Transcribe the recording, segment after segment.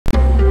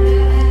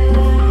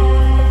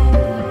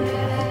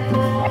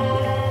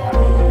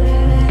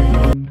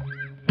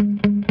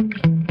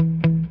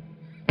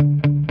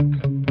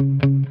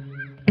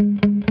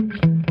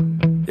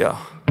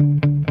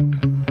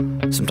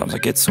Sometimes I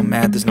get so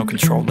mad, there's no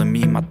controlling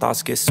me. My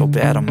thoughts get so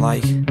bad, I'm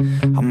like,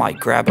 I might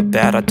grab a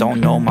bat, I don't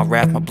know. My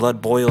wrath, my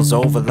blood boils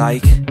over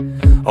like,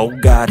 oh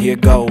God, here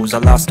goes. I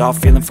lost all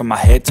feeling from my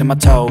head to my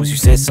toes. You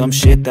said some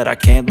shit that I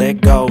can't let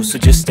go, so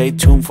just stay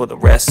tuned for the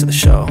rest of the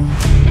show.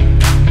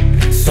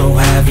 So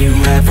have you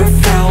ever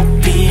felt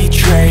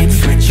betrayed?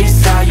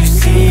 Switches how you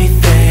see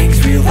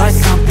things, realize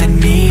something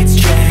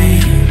needs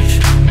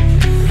change.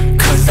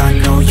 Cause I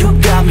know you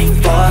got me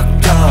fucked